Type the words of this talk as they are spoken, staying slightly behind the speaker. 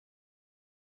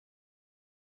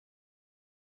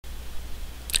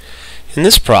In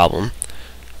this problem,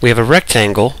 we have a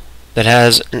rectangle that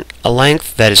has a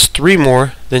length that is 3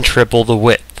 more than triple the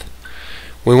width.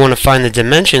 We want to find the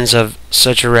dimensions of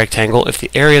such a rectangle if the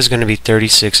area is going to be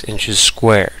 36 inches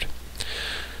squared.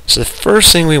 So the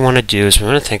first thing we want to do is we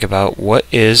want to think about what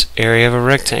is area of a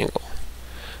rectangle.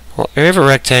 Well, area of a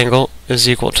rectangle is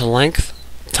equal to length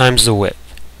times the width.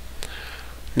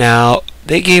 Now,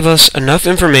 they gave us enough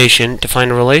information to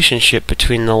find a relationship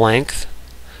between the length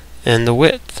and the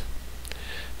width.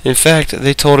 In fact,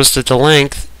 they told us that the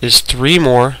length is 3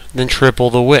 more than triple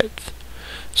the width.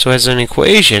 So as an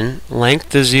equation,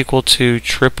 length is equal to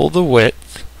triple the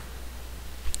width,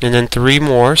 and then 3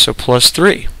 more, so plus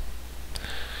 3.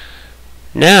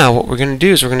 Now what we're going to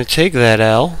do is we're going to take that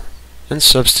L and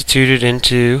substitute it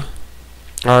into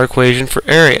our equation for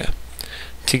area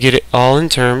to get it all in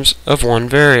terms of one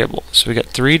variable. So we got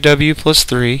 3W plus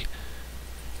 3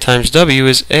 times W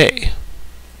is A.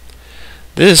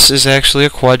 This is actually a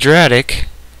quadratic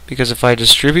because if I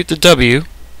distribute the W,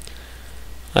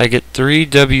 I get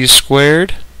 3W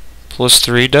squared plus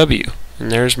 3W,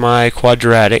 and there's my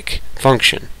quadratic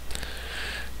function.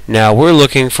 Now we're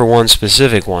looking for one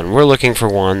specific one. We're looking for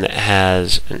one that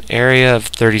has an area of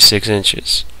 36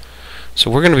 inches. So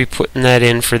we're going to be putting that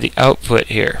in for the output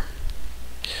here.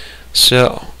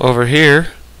 So over here,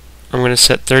 I'm going to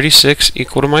set 36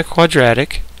 equal to my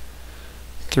quadratic,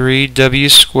 3W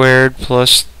squared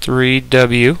plus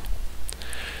 3W.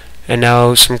 And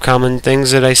now some common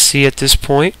things that I see at this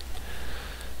point.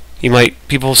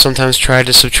 People sometimes try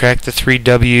to subtract the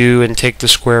 3W and take the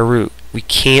square root. We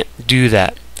can't do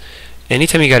that.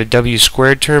 Anytime you got a W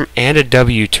squared term and a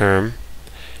W term,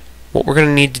 what we're going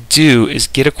to need to do is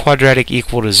get a quadratic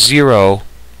equal to 0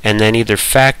 and then either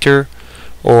factor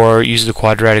or use the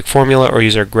quadratic formula or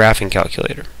use our graphing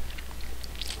calculator.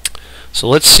 So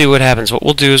let's see what happens. What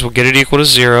we'll do is we'll get it equal to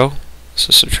 0.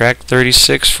 So subtract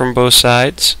 36 from both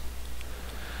sides.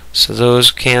 So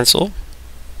those cancel.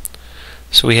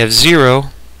 So we have 0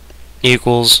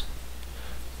 equals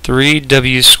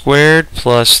 3W squared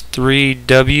plus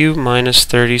 3W minus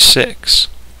 36.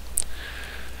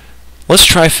 Let's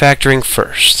try factoring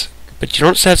first. But you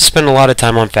don't have to spend a lot of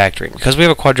time on factoring. Because we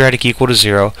have a quadratic equal to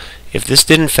 0, if this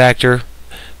didn't factor,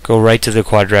 go right to the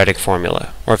quadratic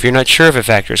formula. Or if you're not sure if it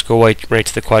factors, go right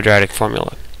to the quadratic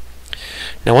formula.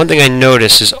 Now one thing I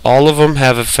notice is all of them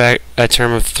have a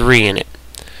term of 3 in it.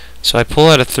 So I pull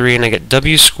out a 3 and I get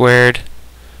W squared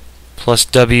plus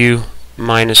W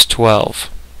minus 12.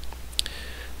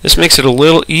 This makes it a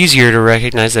little easier to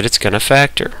recognize that it's going to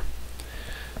factor,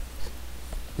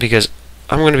 because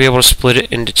I'm going to be able to split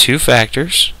it into 2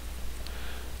 factors,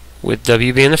 with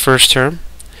W being the first term.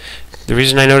 The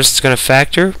reason I notice it's going to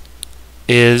factor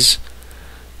is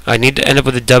I need to end up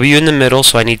with a W in the middle,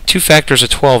 so I need 2 factors of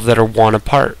 12 that are 1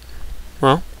 apart.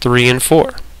 Well, 3 and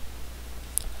 4.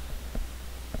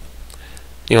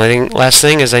 The only last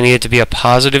thing is I need it to be a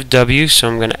positive W, so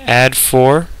I'm going to add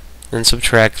 4 and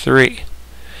subtract 3.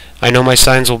 I know my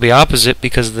signs will be opposite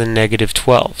because of the negative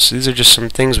 12. So these are just some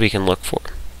things we can look for.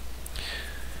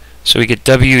 So we get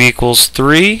W equals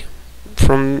 3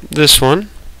 from this one.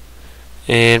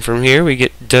 And from here we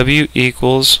get W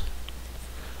equals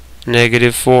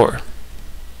negative 4.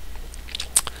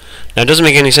 Now it doesn't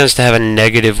make any sense to have a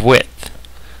negative width.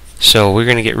 So we're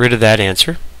going to get rid of that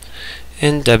answer.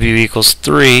 And W equals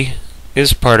 3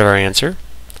 is part of our answer.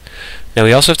 Now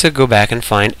we also have to go back and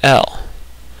find L.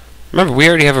 Remember, we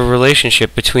already have a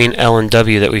relationship between L and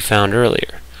W that we found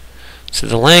earlier. So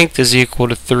the length is equal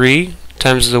to 3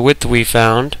 times the width we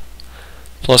found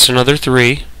plus another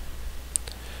 3,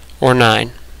 or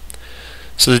 9.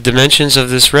 So the dimensions of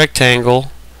this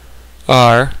rectangle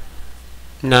are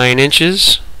 9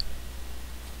 inches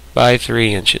by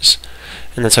 3 inches.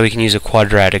 And that's how we can use a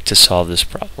quadratic to solve this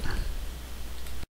problem.